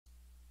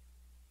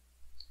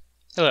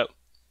Hello.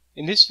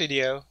 In this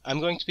video,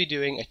 I'm going to be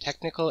doing a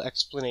technical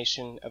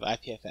explanation of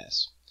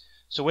IPFS.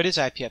 So what is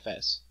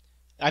IPFS?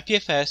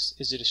 IPFS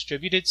is a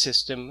distributed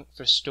system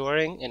for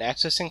storing and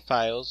accessing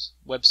files,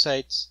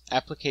 websites,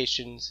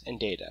 applications, and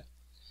data.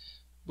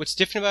 What's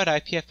different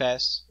about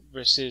IPFS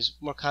versus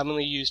more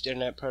commonly used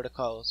internet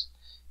protocols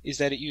is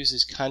that it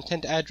uses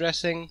content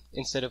addressing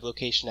instead of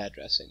location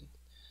addressing.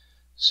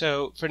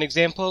 So for an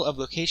example of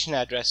location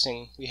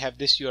addressing, we have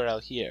this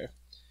URL here.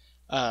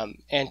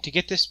 And to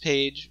get this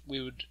page,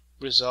 we would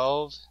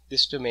resolve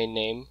this domain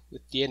name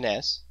with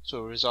DNS, so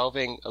we're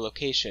resolving a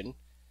location,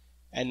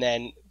 and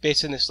then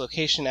based on this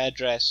location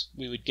address,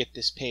 we would get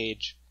this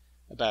page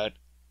about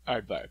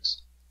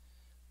aardvarks.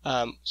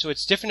 So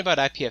what's different about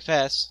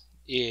IPFS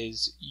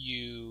is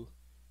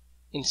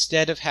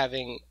instead of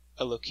having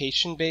a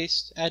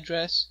location-based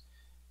address,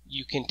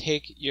 you can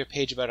take your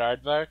page about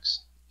aardvarks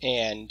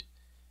and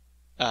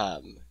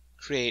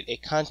create a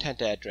content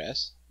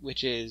address,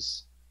 which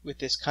is with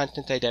this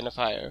content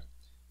identifier,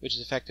 which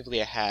is effectively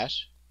a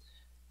hash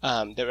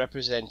that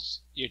represents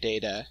your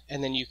data,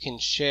 and then you can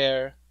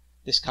share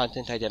this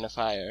content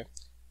identifier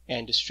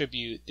and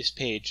distribute this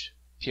page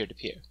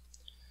peer-to-peer.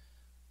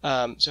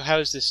 So how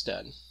is this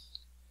done?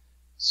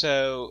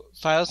 So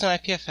files in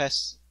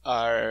IPFS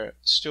are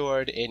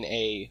stored in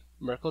a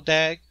Merkle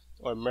DAG,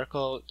 or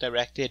Merkle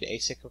Directed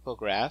Acyclical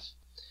Graph,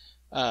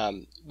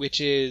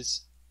 which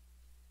is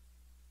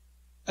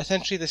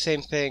essentially the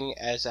same thing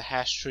as a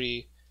hash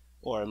tree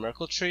or a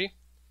Merkle tree.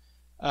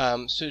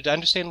 So to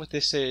understand what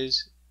this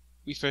is,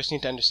 we first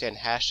need to understand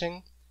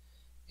hashing.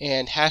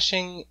 And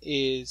hashing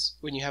is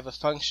when you have a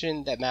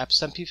function that maps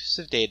some piece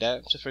of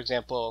data, so for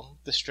example,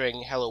 the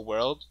string hello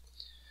world,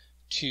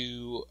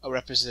 to a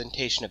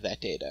representation of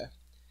that data.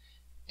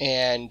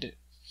 And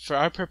for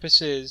our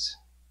purposes,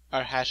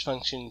 our hash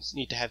functions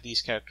need to have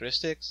these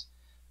characteristics.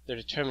 They're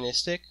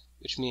deterministic,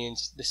 which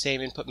means the same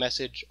input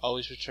message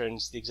always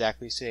returns the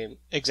exactly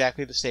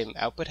the same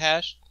output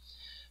hash.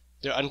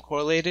 They're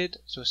uncorrelated,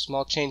 so a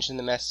small change in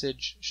the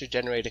message should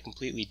generate a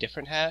completely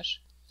different hash.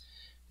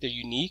 They're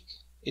unique.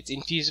 It's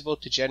infeasible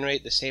to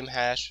generate the same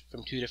hash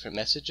from two different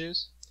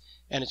messages.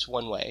 And it's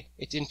one way.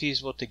 It's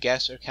infeasible to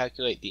guess or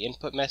calculate the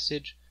input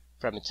message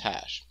from its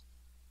hash.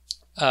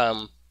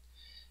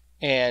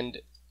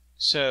 And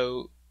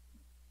so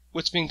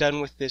what's being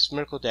done with this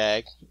Merkle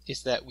DAG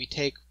is that we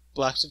take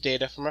blocks of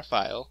data from our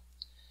file,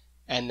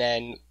 and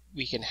then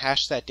we can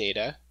hash that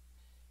data,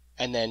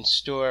 and then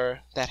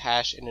store that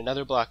hash in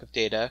another block of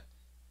data,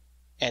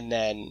 and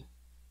then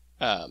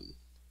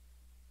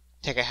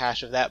take a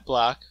hash of that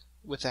block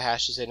with the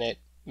hashes in it,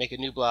 make a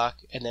new block,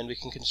 and then we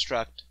can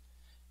construct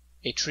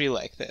a tree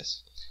like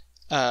this.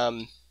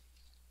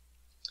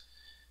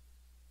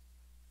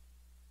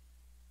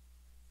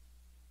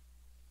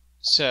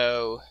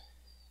 So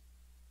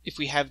if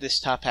we have this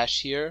top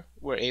hash here,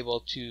 we're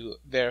able to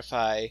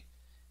verify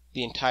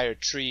the entire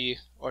tree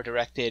or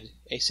directed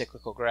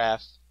acyclical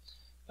graph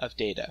of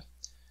data.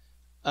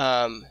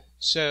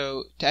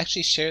 So to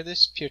actually share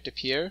this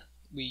peer-to-peer,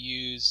 we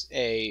use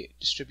a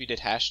distributed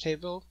hash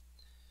table.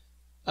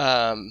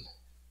 So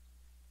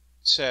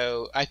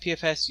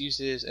IPFS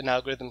uses an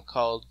algorithm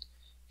called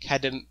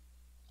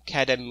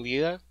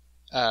Kademlia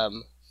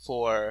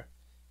for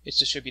its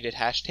distributed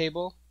hash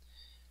table,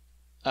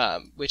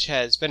 which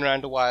has been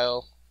around a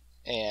while,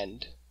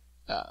 and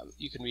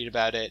you can read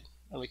about it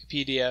on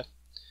Wikipedia.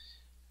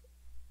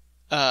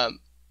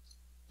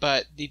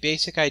 But the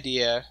basic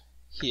idea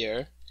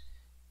here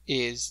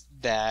is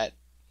that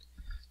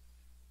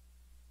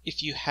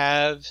if each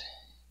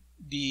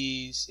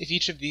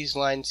of these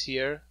lines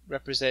here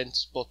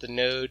represents both the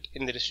node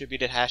in the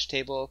distributed hash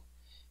table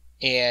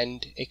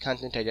and a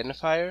content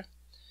identifier,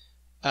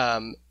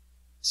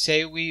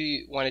 say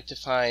we wanted to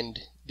find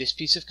this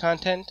piece of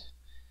content,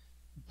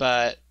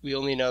 but we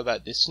only know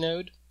about this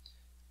node,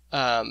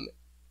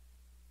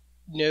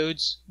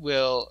 nodes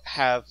will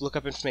have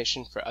lookup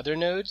information for other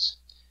nodes.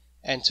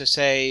 And so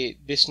say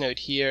this node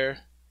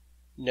here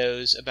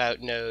knows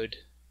about node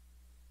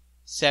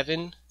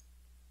 7,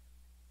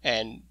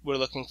 and we're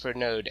looking for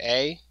node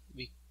A.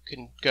 We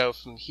can go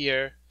from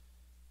here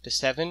to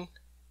 7,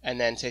 and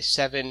then say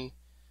 7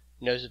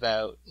 knows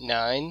about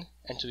 9,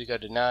 and so we go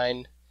to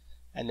 9,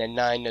 and then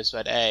 9 knows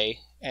about A,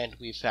 and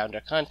we've found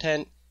our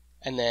content,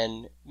 and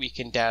then we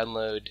can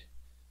download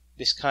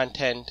this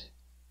content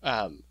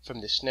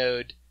from this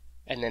node,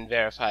 and then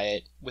verify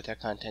it with our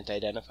content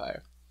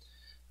identifier.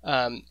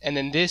 And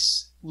then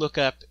this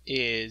lookup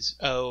is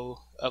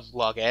O of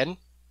log n,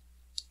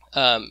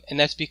 and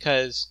that's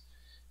because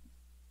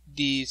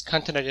these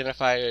content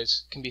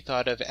identifiers can be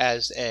thought of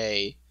as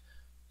a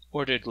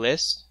ordered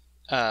list,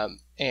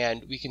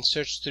 and we can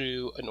search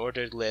through an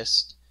ordered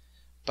list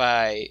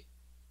by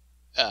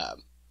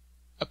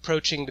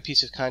approaching the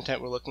piece of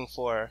content we're looking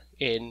for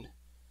in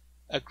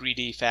a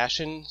greedy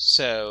fashion.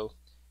 So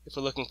if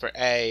we're looking for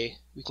A,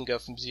 we can go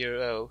from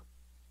 0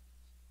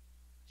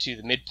 to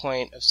the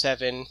midpoint of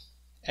 7,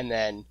 and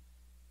then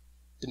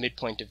the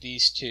midpoint of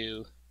these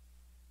two,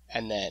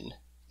 and then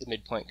the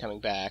midpoint coming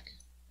back,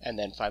 and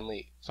then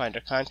finally find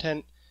our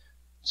content.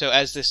 So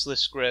as this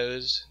list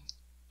grows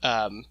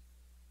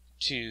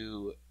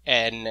to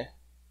n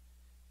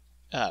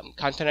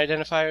content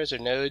identifiers or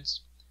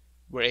nodes,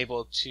 we're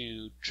able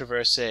to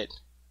traverse it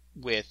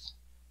with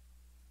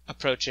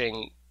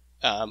approaching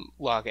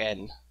log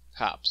n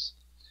hops.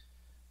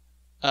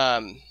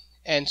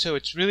 And so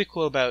what's really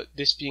cool about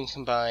this being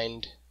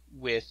combined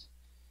with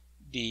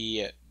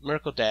the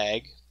Merkle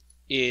DAG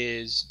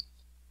is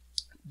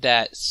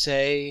that,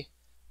 say,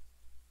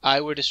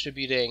 I were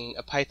distributing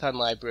a Python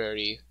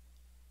library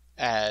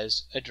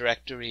as a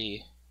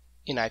directory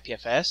in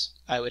IPFS,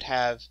 I would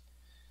have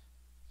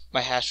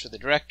my hash for the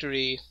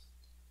directory,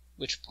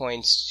 which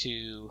points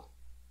to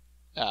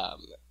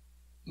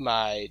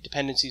my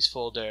dependencies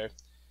folder,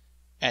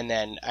 and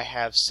then I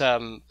have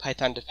some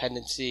Python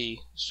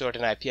dependency stored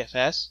in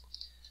IPFS.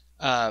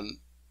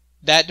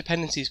 That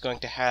dependency is going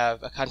to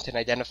have a content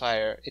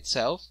identifier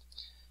itself,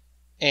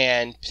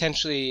 and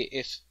potentially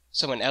if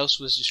someone else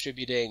was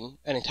distributing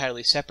an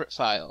entirely separate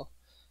file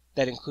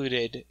that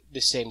included the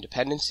same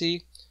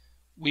dependency,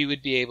 we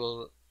would be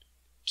able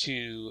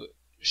to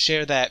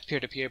share that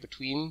peer-to-peer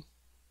between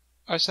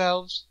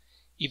ourselves,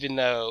 even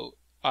though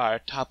our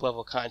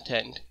top-level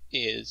content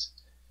is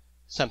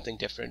something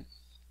different.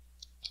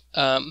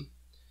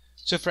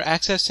 So for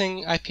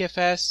accessing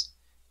IPFS,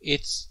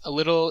 it's a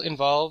little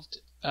involved.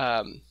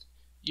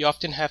 You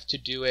often have to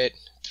do it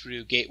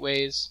through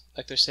gateways,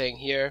 like they're saying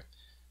here,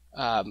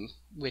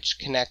 which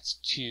connects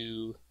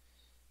to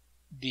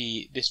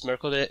this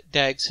Merkle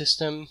DAG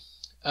system.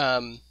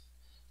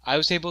 I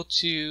was able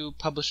to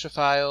publish a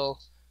file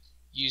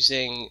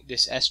using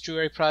this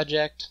estuary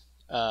project.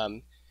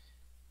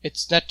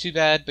 It's not too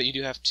bad, but you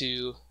do have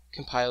to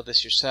compile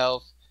this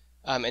yourself.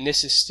 And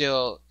this is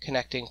still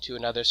connecting to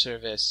another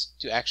service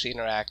to actually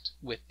interact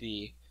with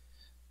the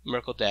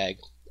Merkle DAG.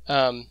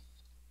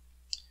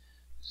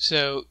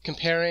 So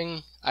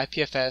comparing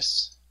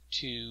IPFS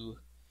to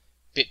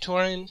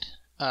BitTorrent,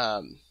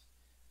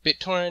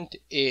 BitTorrent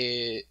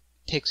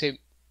takes a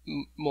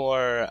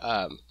more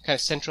kind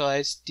of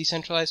centralized,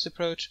 decentralized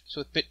approach.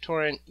 So with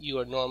BitTorrent, you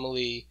are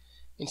normally,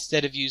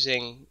 instead of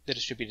using the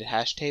distributed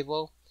hash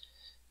table,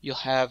 you'll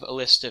have a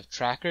list of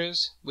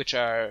trackers, which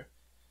are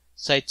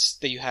sites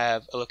that you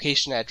have a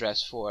location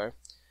address for,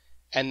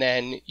 and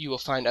then you will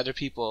find other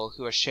people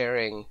who are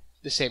sharing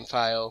the same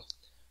file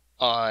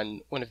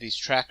on one of these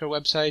tracker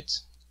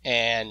websites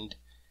and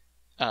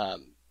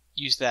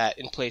use that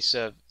in place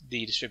of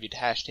the distributed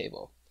hash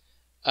table.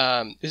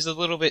 This is a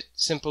little bit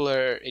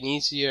simpler and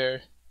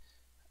easier,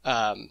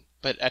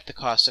 but at the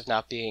cost of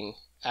not being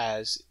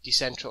as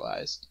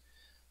decentralized.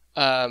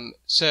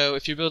 So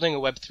if you're building a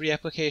Web3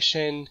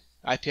 application,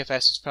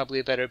 IPFS is probably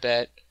a better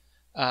bet.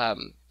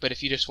 But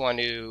if you just want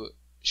to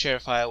share a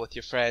file with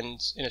your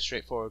friends in a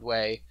straightforward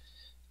way,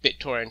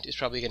 BitTorrent is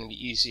probably going to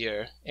be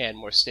easier and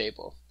more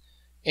stable.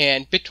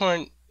 And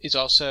BitTorrent is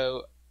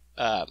also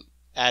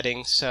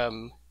adding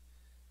some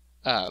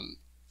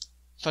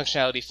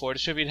functionality for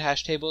distributed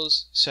hash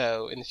tables,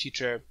 so in the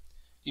future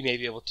you may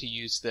be able to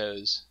use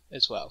those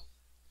as well.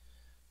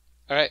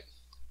 Alright,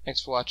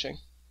 thanks for watching.